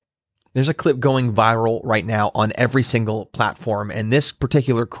There's a clip going viral right now on every single platform, and this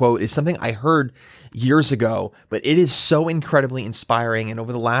particular quote is something I heard years ago, but it is so incredibly inspiring, and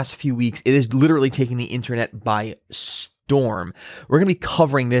over the last few weeks, it is literally taking the internet by storm. We're going to be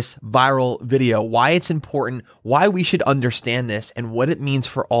covering this viral video, why it's important, why we should understand this, and what it means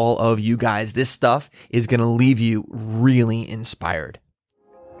for all of you guys. This stuff is going to leave you really inspired.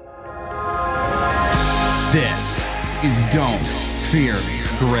 This is Don't Fear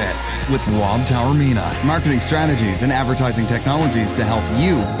Grit with Rob Taormina. Marketing strategies and advertising technologies to help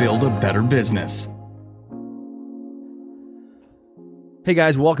you build a better business. Hey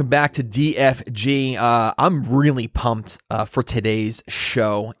guys, welcome back to DFG. I'm really pumped for today's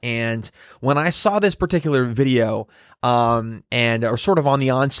show. And when I saw this particular video, or sort of on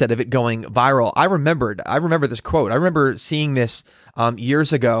the onset of it going viral, I remember this quote. I remember seeing this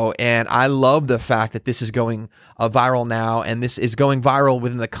years ago, and I love the fact that this is going viral now, and this is going viral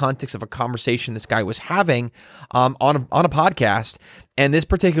within the context of a conversation this guy was having on a podcast. And this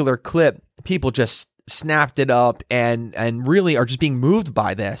particular clip, people just snapped it up and really are just being moved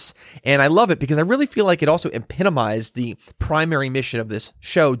by this. And I love it because I really feel like it also epitomized the primary mission of this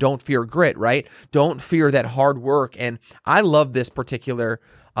show, Don't Fear Grit, right? Don't fear that hard work. And I love this particular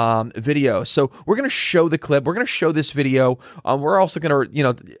video. So we're going to show the clip. We're going to show this video. We're also going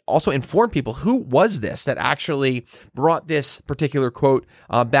to, also inform people who was this that actually brought this particular quote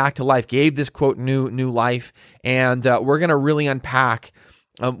back to life, gave this quote new life. And we're going to really unpack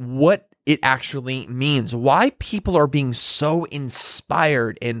what it actually means, why people are being so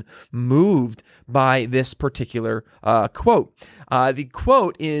inspired and moved by this particular quote. The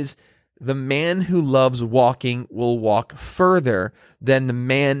quote is, "The man who loves walking will walk further than the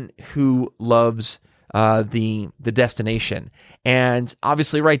man who loves the destination." And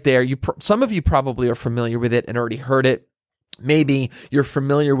obviously right there, some of you probably are familiar with it and already heard it. Maybe you're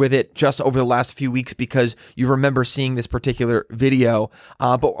familiar with it just over the last few weeks because you remember seeing this particular video.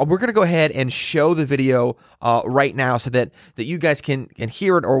 But we're going to go ahead and show the video right now so that you guys can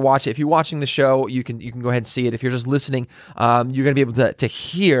hear it or watch it. If you're watching the show, you can go ahead and see it. If you're just listening, you're going to be able to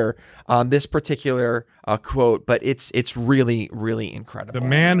hear this particular quote. But it's really, really incredible. The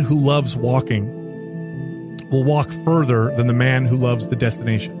man who loves walking will walk further than the man who loves the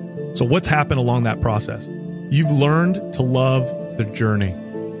destination. So what's happened along that process? You've learned to love the journey,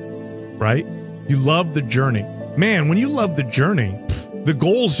 right? You love the journey. Man, when you love the journey, the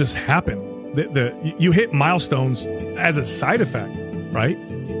goals just happen. You hit milestones as a side effect, right?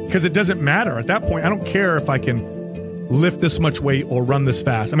 Because it doesn't matter. At that point, I don't care if I can lift this much weight or run this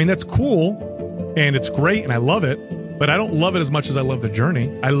fast. I mean, that's cool and it's great and I love it, but I don't love it as much as I love the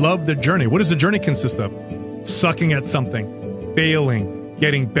journey. I love the journey. What does the journey consist of? Sucking at something, failing,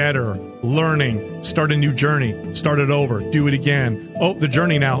 getting better, learning, start a new journey, start it over, do it again. Oh, the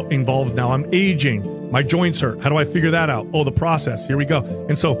journey now involves I'm aging. My joints hurt. How do I figure that out? Oh, the process. Here we go.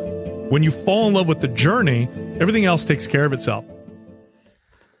 And so when you fall in love with the journey, everything else takes care of itself.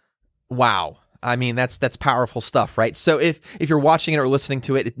 Wow. I mean, that's powerful stuff, right? So if you're watching it or listening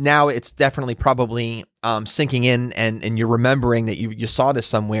to it, now it's definitely probably sinking in and you're remembering that you saw this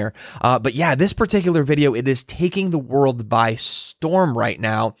somewhere. But yeah, this particular video, it is taking the world by storm right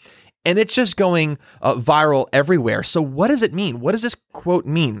now. And it's just going viral everywhere. So what does it mean? What does this quote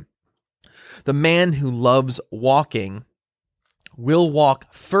mean? The man who loves walking will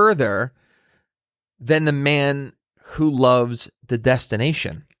walk further than the man who loves the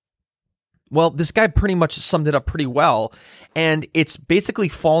destination. Well, this guy pretty much summed it up pretty well. And it's basically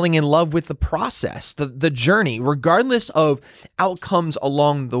falling in love with the process, the journey, regardless of outcomes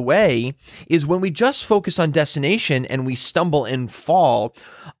along the way. Is when we just focus on destination and we stumble and fall,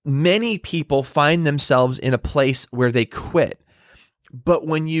 many people find themselves in a place where they quit. But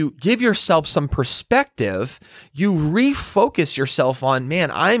when you give yourself some perspective, you refocus yourself on,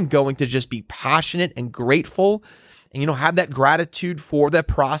 man, I'm going to just be passionate and grateful and, have that gratitude for the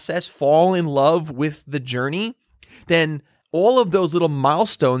process, fall in love with the journey, then all of those little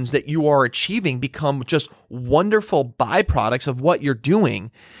milestones that you are achieving become just wonderful byproducts of what you're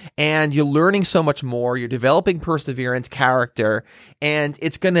doing. And you're learning so much more. You're developing perseverance, character, and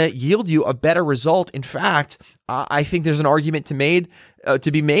it's going to yield you a better result. In fact, I think there's an argument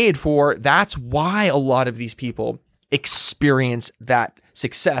to be made for that's why a lot of these people experience that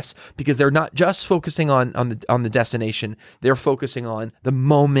success, because they're not just focusing on the destination, they're focusing on the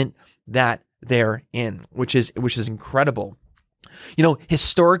moment that they're in, which is incredible.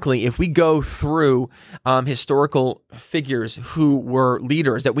 Historically, if we go through historical figures who were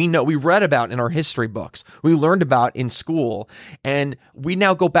leaders that we read about in our history books, we learned about in school, and we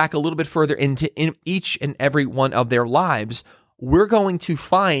now go back a little bit further in each and every one of their lives, we're going to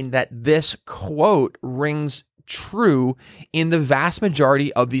find that this quote rings true in the vast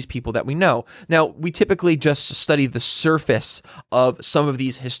majority of these people that we know. Now, we typically just study the surface of some of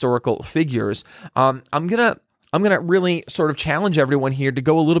these historical figures. I'm gonna really sort of challenge everyone here to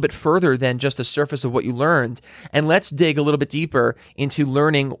go a little bit further than just the surface of what you learned, and let's dig a little bit deeper into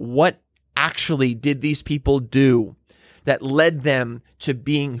learning what actually did these people do that led them to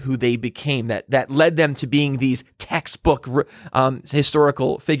being who they became, that led them to being these textbook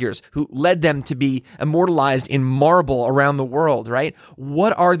historical figures, who led them to be immortalized in marble around the world, right?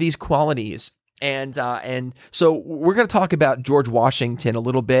 What are these qualities? And so we're going to talk about George Washington a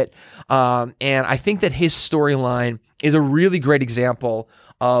little bit, and I think that his storyline is a really great example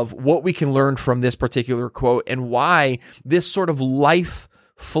of what we can learn from this particular quote and why this sort of life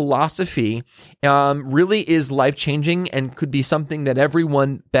philosophy really is life-changing and could be something that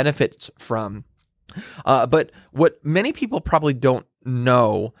everyone benefits from. But what many people probably don't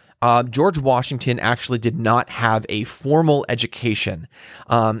know, George Washington actually did not have a formal education,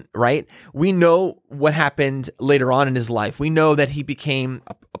 right? We know what happened later on in his life. We know that he became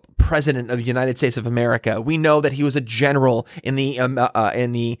a president of the United States of America. We know that he was a general in the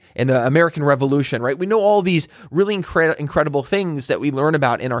American Revolution, right? We know all these really incredible things that we learn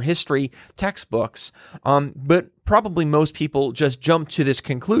about in our history textbooks. But probably most people just jump to this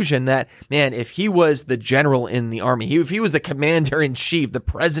conclusion that, man, if he was the general in the army, if he was the commander in chief, the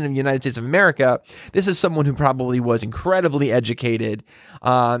president of the United States of America, this is someone who probably was incredibly educated,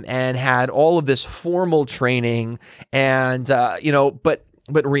 and had all of this formal training, and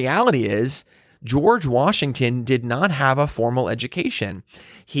but reality is, George Washington did not have a formal education.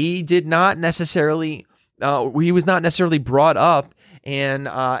 He did not necessarily, he was not necessarily brought up in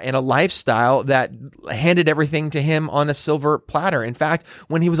a lifestyle that handed everything to him on a silver platter. In fact,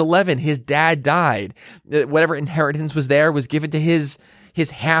 when he was 11, his dad died. Whatever inheritance was there was given to his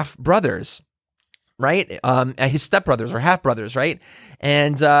half brothers, right? His stepbrothers or half brothers, right?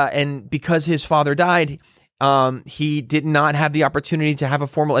 And because his father died, he did not have the opportunity to have a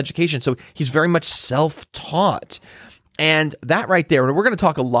formal education. So he's very much self-taught. And that right there, and we're going to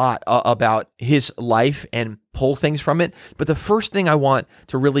talk a lot about his life and pull things from it. But the first thing I want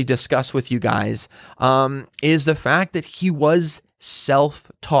to really discuss with you guys is the fact that he was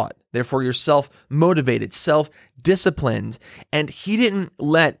self-taught. Therefore, you're self-motivated, self-disciplined. And he didn't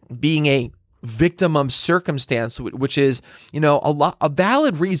let being a victim of circumstance, which is, a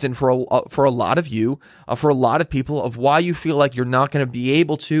valid reason for a lot of you, for a lot of people, of why you feel like you're not going to be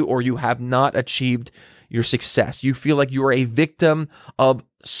able to, or you have not achieved your success. You feel like you are a victim of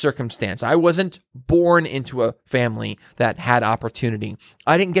circumstance. I wasn't born into a family that had opportunity.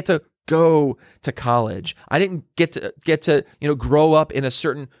 I didn't get to go to college. I didn't get to grow up in a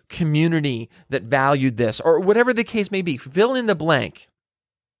certain community that valued this, or whatever the case may be. Fill in the blank.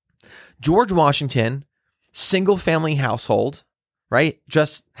 George Washington, single family household, right?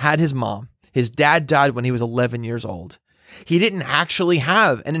 Just had his mom. His dad died when he was 11 years old. He didn't actually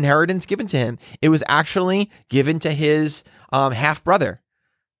have an inheritance given to him. It was actually given to his half brother.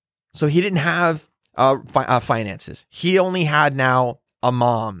 So he didn't have finances. He only had now a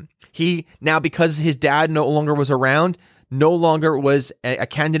mom. He now, because his dad no longer was around, no longer was a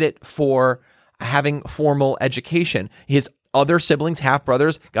candidate for having formal education. His other siblings, half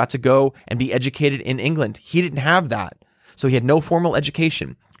brothers, got to go and be educated in England. He didn't have that. So he had no formal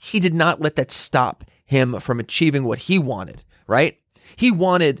education. He did not let that stop him from achieving what he wanted, right? He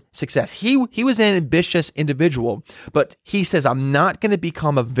wanted success. He was an ambitious individual, but he says, I'm not going to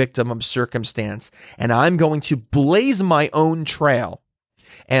become a victim of circumstance, and I'm going to blaze my own trail.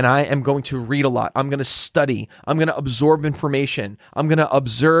 And I am going to read a lot. I'm going to study. I'm going to absorb information. I'm going to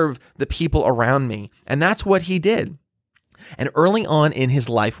observe the people around me. And that's what he did. And early on in his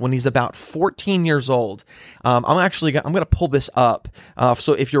life, when he's about 14 years old, I'm going to pull this up.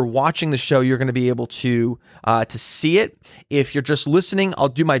 So if you're watching the show, you're going to be able to see it. If you're just listening, I'll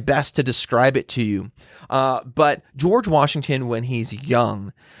do my best to describe it to you. But George Washington, when he's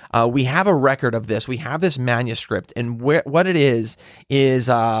young, we have a record of this. We have this manuscript, and what it is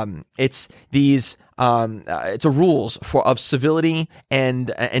it's these it's a rules of civility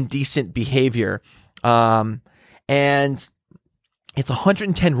and decent behavior. And it's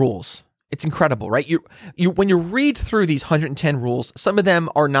 110 rules. It's incredible, right? You when you read through these 110 rules, some of them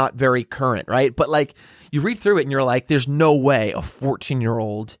are not very current, right? But like you read through it and you're like, there's no way a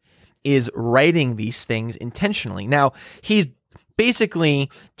 14-year-old is writing these things intentionally. Now, he's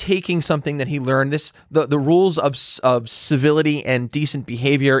basically taking something that he learned. The rules of civility and decent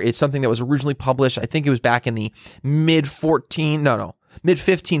behavior is something that was originally published, I think it was back in the mid-1500s,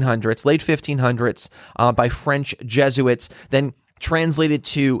 late 1500s, by French Jesuits. Then translated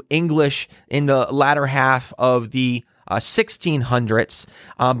to English in the latter half of the 1600s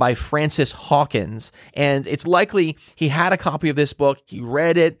by Francis Hawkins. And it's likely he had a copy of this book. He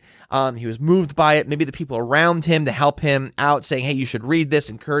read it. He was moved by it. Maybe the people around him to help him out saying, hey, you should read this,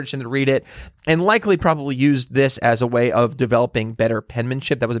 encourage him to read it, and likely probably used this as a way of developing better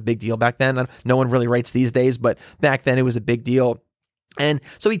penmanship. That was a big deal back then. No one really writes these days, but back then it was a big deal. And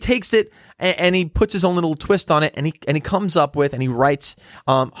so he takes it and he puts his own little twist on it, and he comes up with and he writes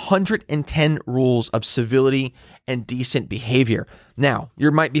 110 rules of civility and decent behavior. Now,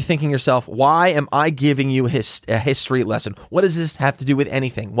 you might be thinking to yourself, why am I giving you a history lesson? What does this have to do with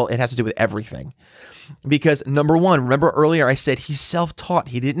anything? Well, it has to do with everything. Because number one, remember earlier I said he's self-taught.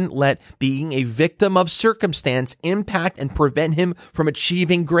 He didn't let being a victim of circumstance impact and prevent him from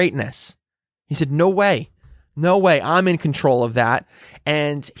achieving greatness. He said, no way. No way, I'm in control of that.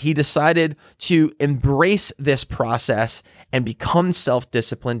 And he decided to embrace this process and become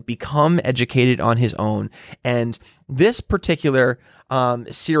self-disciplined, become educated on his own. And this particular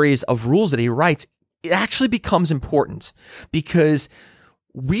series of rules that he writes, it actually becomes important because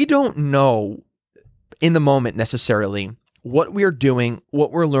we don't know in the moment necessarily what we're doing,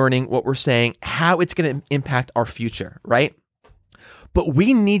 what we're learning, what we're saying, how it's going to impact our future, right? But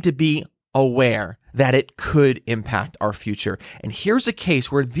we need to be aware that it could impact our future. And here's a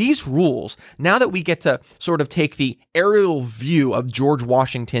case where these rules, now that we get to sort of take the aerial view of George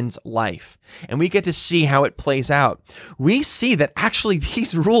Washington's life, and we get to see how it plays out, we see that actually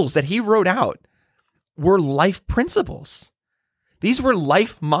these rules that he wrote out were life principles. These were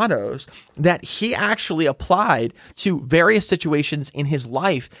life mottos that he actually applied to various situations in his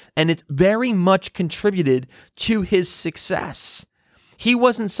life, and it very much contributed to his success. He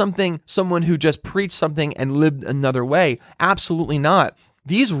wasn't someone who just preached something and lived another way. Absolutely not.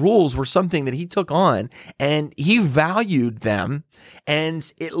 These rules were something that he took on and he valued them,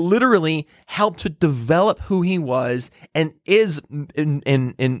 and it literally helped to develop who he was and is in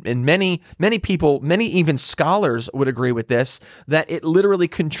many people, many even scholars would agree with this, that it literally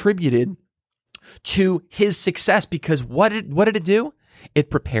contributed to his success because what did it do? It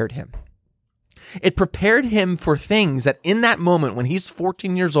prepared him. It prepared him for things that in that moment when he's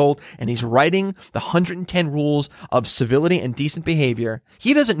 14 years old and he's writing the 110 rules of civility and decent behavior,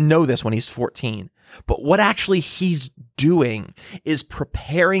 he doesn't know this when he's 14. But what actually he's doing is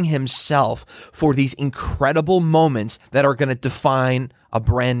preparing himself for these incredible moments that are going to define a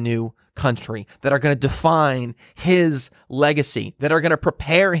brand new country, that are going to define his legacy, that are going to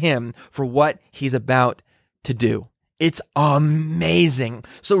prepare him for what he's about to do. It's amazing.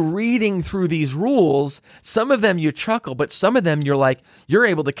 So reading through these rules, some of them you chuckle, but some of them you're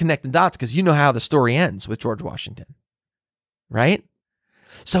able to connect the dots because you know how the story ends with George Washington, right?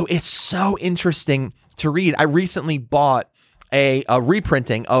 So it's so interesting to read. I recently bought a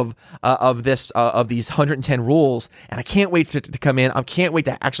reprinting of these 110 rules, and I can't wait for it to come in. I can't wait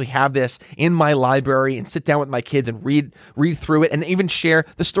to actually have this in my library and sit down with my kids and read through it, and even share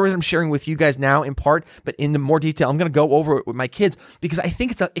the stories I'm sharing with you guys now in part, but in more detail. I'm going to go over it with my kids because I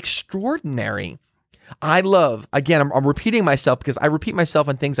think it's extraordinary. I love, again, I'm repeating myself because I repeat myself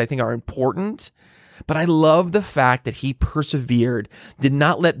on things I think are important. But I love the fact that he persevered, did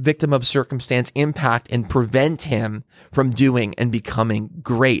not let victim of circumstance impact and prevent him from doing and becoming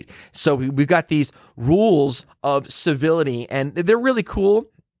great. So we've got these rules of civility, and they're really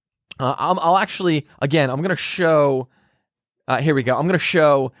cool. I'll actually, again, I'm going to show, here we go. I'm going to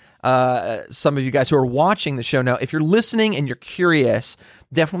show some of you guys who are watching the show now. If you're listening and you're curious,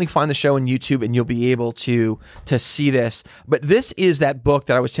 definitely find the show on YouTube and you'll be able to see this. But this is that book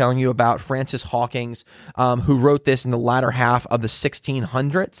that I was telling you about, Francis Hawkins, who wrote this in the latter half of the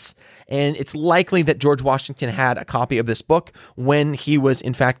 1600s. And it's likely that George Washington had a copy of this book when he was,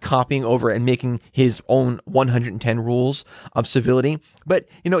 in fact, copying over and making his own 110 rules of civility. But,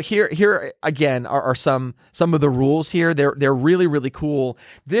 here again are some of the rules here. They're really, really cool.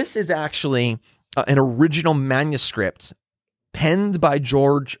 This is actually an original manuscript penned by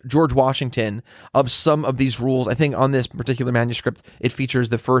George Washington of some of these rules. I think on this particular manuscript, it features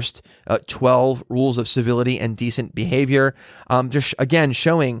the first 12 rules of civility and decent behavior. Just again,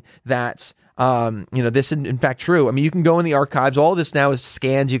 showing that, this is in fact true. I mean, you can go in the archives. All of this now is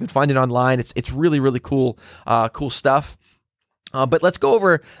scanned. You can find it online. It's really, really cool stuff. But let's go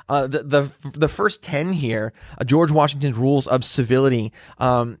over the first 10 here. George Washington's rules of civility.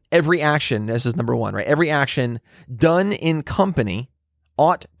 Every action, this is number 1, right? Every action done in company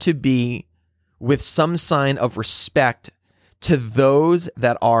ought to be with some sign of respect to those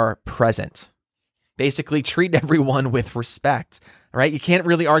that are present. Basically, treat everyone with respect, right? You can't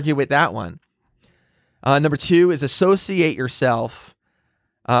really argue with that one. Number 2 is associate yourself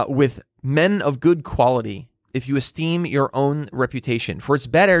with men of good quality if you esteem your own reputation. For it's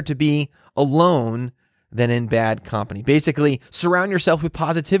better to be alone than in bad company. Basically, surround yourself with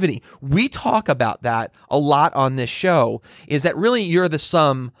positivity. We talk about that a lot on this show, is that really you're the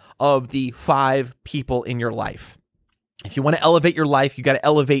sum of the 5 people in your life. If you want to elevate your life, you got to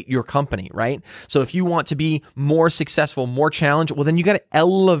elevate your company, right? So if you want to be more successful, more challenged, well, then you got to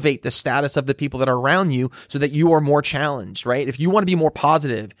elevate the status of the people that are around you so that you are more challenged, right? If you want to be more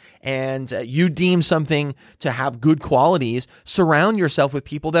positive and you deem something to have good qualities, surround yourself with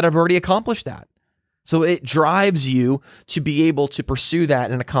people that have already accomplished that. So it drives you to be able to pursue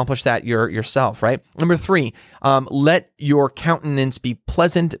that and accomplish that yourself, right? Number 3, let your countenance be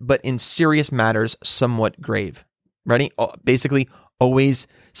pleasant, but in serious matters, somewhat grave. Ready? Basically, always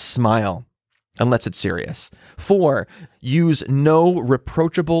smile unless it's serious. 4, use no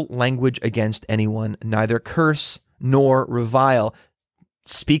reproachable language against anyone, neither curse nor revile.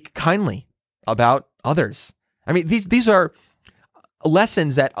 Speak kindly about others. I mean, these are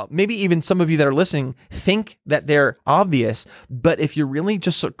lessons that maybe even some of you that are listening think that they're obvious, but if you really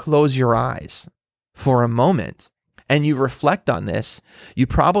just sort of close your eyes for a moment and you reflect on this, you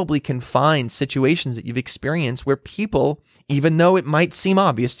probably can find situations that you've experienced where people, even though it might seem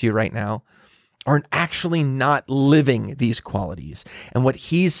obvious to you right now, are actually not living these qualities. And what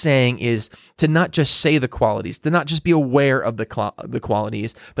he's saying is to not just say the qualities, to not just be aware of the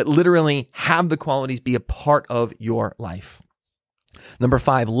qualities, but literally have the qualities be a part of your life. Number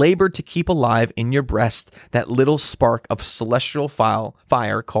 5, labor to keep alive in your breast that little spark of celestial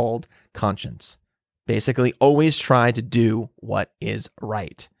fire called conscience. Basically, always try to do what is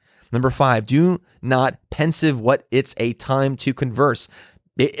right. Number 5, do not pensive what it's a time to converse.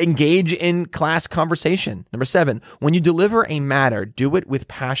 Engage in class conversation. Number 7, when you deliver a matter, do it with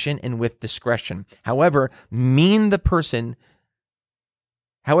passion and with discretion. However mean the person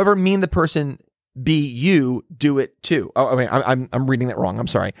be you, do it too. Oh, wait, I'm reading that wrong. I'm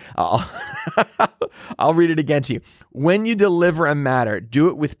sorry. I'll read it again to you. When you deliver a matter, do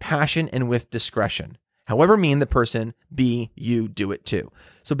it with passion and with discretion. However mean the person be you, do it too.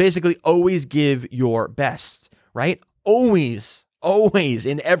 So basically, always give your best, right? Always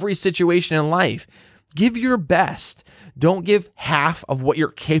in every situation in life, give your best. Don't give half of what you're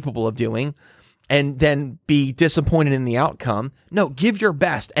capable of doing and then be disappointed in the outcome. No, give your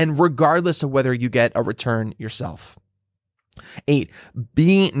best, and regardless of whether you get a return yourself. 8,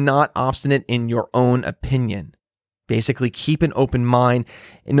 be not obstinate in your own opinion. Basically, keep an open mind.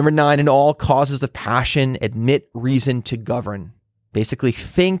 And number 9, in all causes of passion, admit reason to govern. Basically,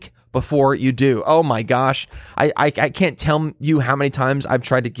 think before you do. Oh my gosh, I can't tell you how many times I've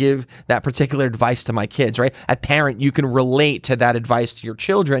tried to give that particular advice to my kids, right? A parent, you can relate to that advice to your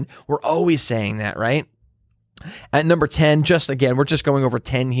children. We're always saying that, right? At number 10, we're just going over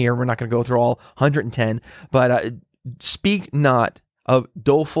 10 here. We're not going to go through all 110, but speak not of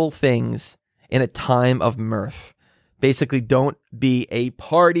doleful things in a time of mirth. Basically, don't be a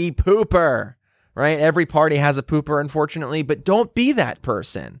party pooper, right? Every party has a pooper, unfortunately, but don't be that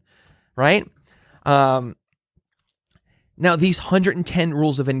person. Right? Now, these 110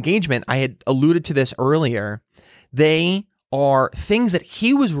 rules of engagement, I had alluded to this earlier. They are things that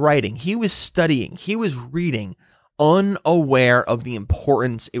he was writing, he was studying, he was reading, unaware of the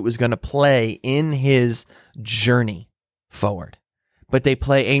importance it was going to play in his journey forward. But they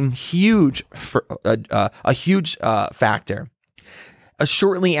play a huge factor.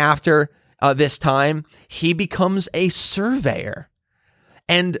 Shortly after this time, he becomes a surveyor.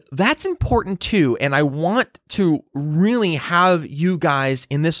 And that's important too. And I want to really have you guys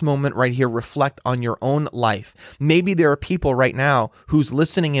in this moment right here reflect on your own life. Maybe there are people right now who's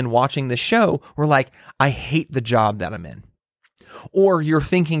listening and watching the show who are like, I hate the job that I'm in. Or you're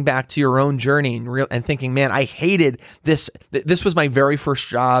thinking back to your own journey and thinking, man, I hated this. This was my very first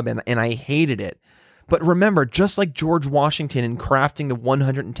job and I hated it. But remember, just like George Washington in crafting the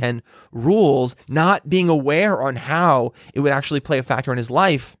 110 rules, not being aware on how it would actually play a factor in his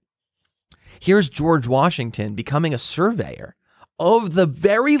life, here's George Washington becoming a surveyor of the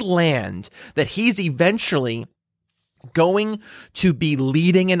very land that he's eventually going to be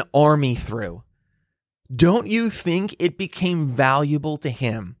leading an army through. Don't you think it became valuable to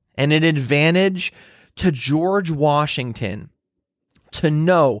him and an advantage to George Washington to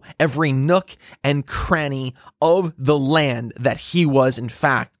know every nook and cranny of the land that he was, in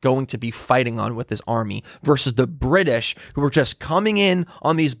fact, going to be fighting on with his army, versus the British, who were just coming in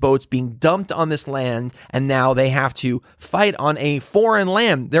on these boats, being dumped on this land, and now they have to fight on a foreign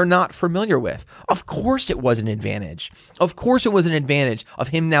land they're not familiar with. Of course it was an advantage. Of course it was an advantage of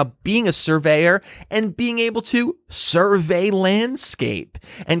him now being a surveyor and being able to survey landscape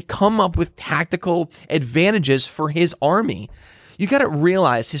and come up with tactical advantages for his army. You got to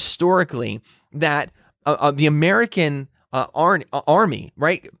realize historically that the American army,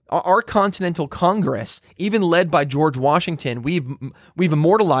 right? Our Continental Congress, even led by George Washington, we've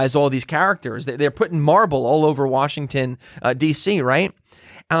immortalized all these characters. They're putting marble all over Washington, D.C., right?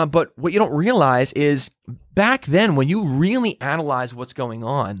 But what you don't realize is back then, when you really analyze what's going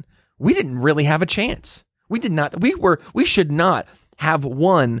on, we didn't really have a chance. We did not. We should not have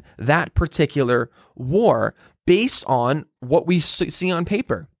won that particular war based on what we see on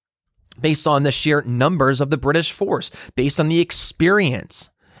paper, based on the sheer numbers of the British force, based on the experience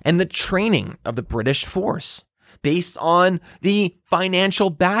and the training of the British force, based on the financial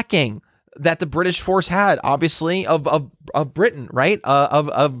backing that the British force had, obviously of Britain, right?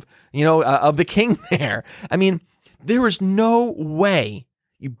 Of the king there. I mean, there is no way,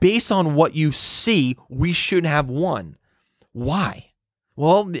 based on what you see, we should have won. Why?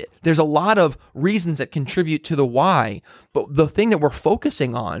 Well, there's a lot of reasons that contribute to the why, but the thing that we're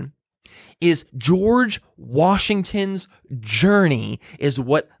focusing on is George Washington's journey is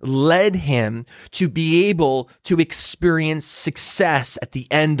what led him to be able to experience success at the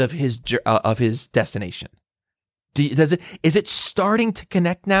end of his destination. Is it starting to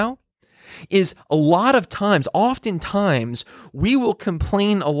connect now? Is a lot of times, oftentimes, we will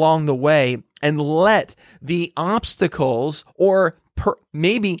complain along the way and let the obstacles or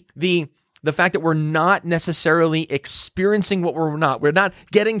maybe the fact that we're not necessarily experiencing what we're not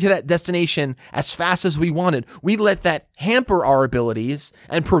getting to that destination as fast as we wanted. We let that hamper our abilities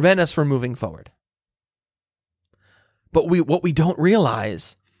and prevent us from moving forward. But what we don't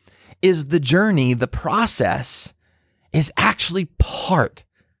realize is the journey, the process, is actually part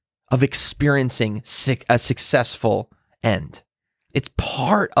of experiencing a successful end. It's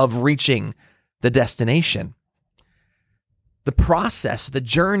part of reaching the destination. The process, the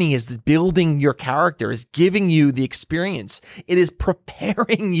journey is building your character, is giving you the experience. It is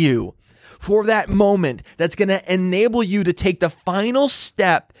preparing you for that moment that's going to enable you to take the final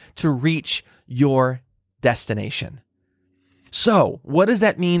step to reach your destination. So, what does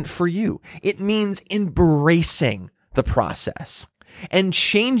that mean for you? It means embracing the process and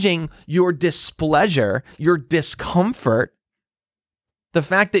changing your displeasure, your discomfort, the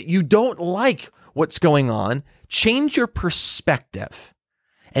fact that you don't like what's going on. Change your perspective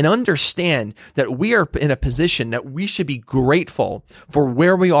and understand that we are in a position that we should be grateful for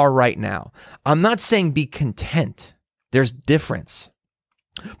where we are right now. I'm not saying be content. There's difference.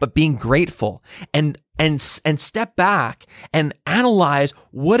 But being grateful and step back and analyze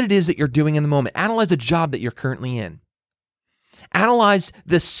what it is that you're doing in the moment. Analyze the job that you're currently in. Analyze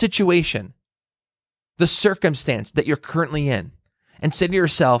the situation, the circumstance that you're currently in, and say to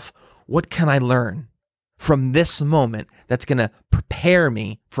yourself, what can I learn from this moment that's going to prepare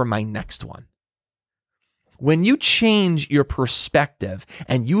me for my next one? When you change your perspective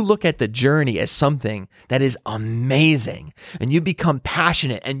and you look at the journey as something that is amazing, and you become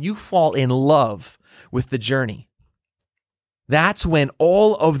passionate and you fall in love with the journey, that's when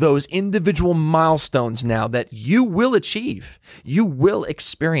all of those individual milestones now that you will achieve, you will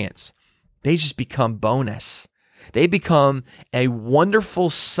experience, they just become bonus. They become a wonderful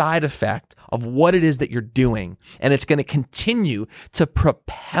side effect of what it is that you're doing. And it's going to continue to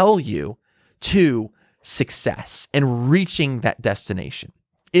propel you to success and reaching that destination.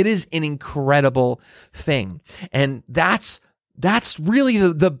 It is an incredible thing. And that's really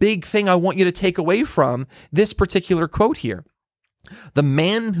the big thing I want you to take away from this particular quote here. The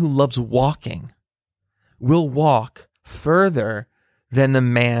man who loves walking will walk further than the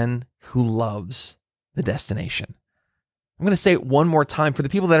man who loves the destination. I'm going to say it one more time for the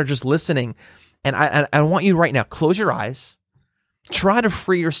people that are just listening. And I want you right now, close your eyes. Try to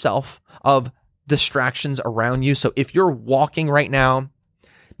free yourself of distractions around you. So if you're walking right now,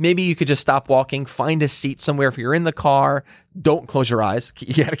 maybe you could just stop walking, find a seat somewhere. If you're in the car, don't close your eyes.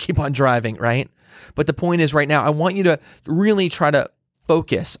 You got to keep on driving, right? But the point is right now, I want you to really try to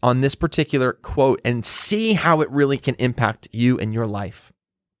focus on this particular quote and see how it really can impact you and your life.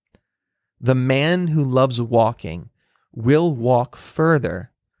 The man who loves walking will walk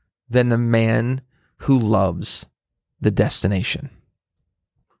further than the man who loves the destination.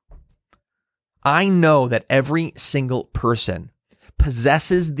 I know that every single person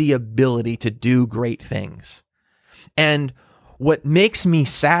possesses the ability to do great things. And what makes me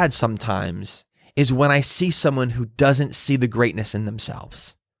sad sometimes is when I see someone who doesn't see the greatness in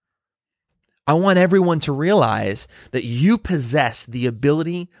themselves. I want everyone to realize that you possess the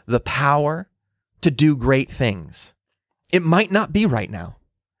ability, the power to do great things. It might not be right now.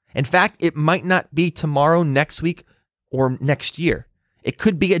 In fact, it might not be tomorrow, next week, or next year. It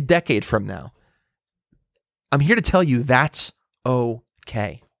could be a decade from now. I'm here to tell you that's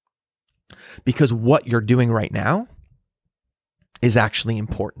okay. Because what you're doing right now is actually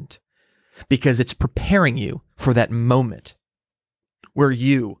important. Because it's preparing you for that moment where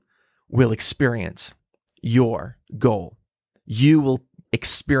you will experience your goal. You will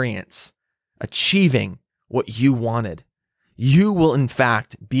experience achieving what you wanted. You will, in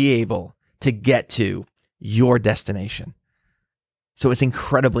fact, be able to get to your destination. So it's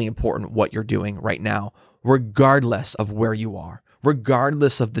incredibly important what you're doing right now, regardless of where you are,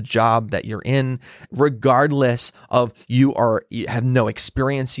 regardless of the job that you're in, regardless of you have no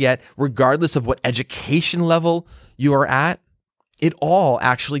experience yet, regardless of what education level you are at. It all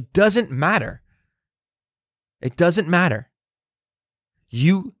actually doesn't matter. It doesn't matter.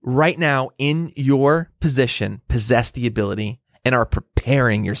 You right now in your position possess the ability and are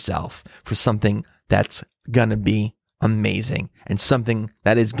preparing yourself for something that's going to be amazing and something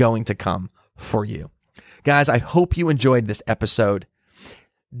that is going to come for you. Guys, I hope you enjoyed this episode.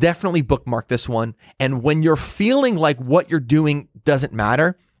 Definitely bookmark this one. And when you're feeling like what you're doing doesn't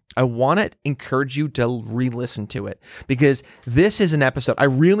matter, I want to encourage you to re-listen to it, because this is an episode, I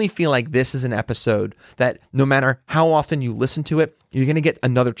really feel like this is an episode that no matter how often you listen to it, you're going to get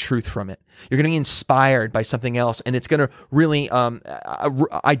another truth from it. You're going to be inspired by something else, and it's going to really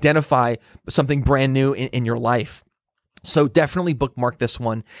identify something brand new in your life. So definitely bookmark this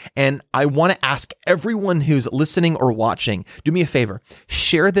one. And I want to ask everyone who's listening or watching, do me a favor,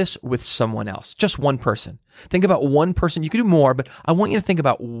 share this with someone else, just one person. Think about one person. You could do more, but I want you to think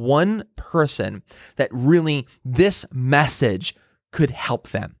about one person that really this message could help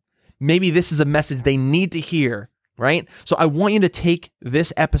them. Maybe this is a message they need to hear, right? So I want you to take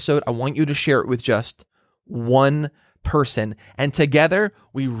this episode, I want you to share it with just one person. And together,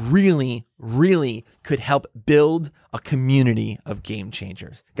 we really, really could help build a community of game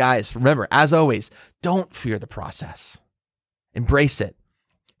changers. Guys, remember, as always, don't fear the process. Embrace it.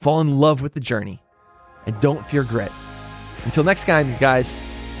 Fall in love with the journey. And don't fear grit. Until next time, guys,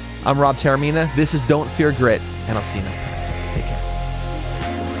 I'm Rob Taormina. This is Don't Fear Grit, and I'll see you next time.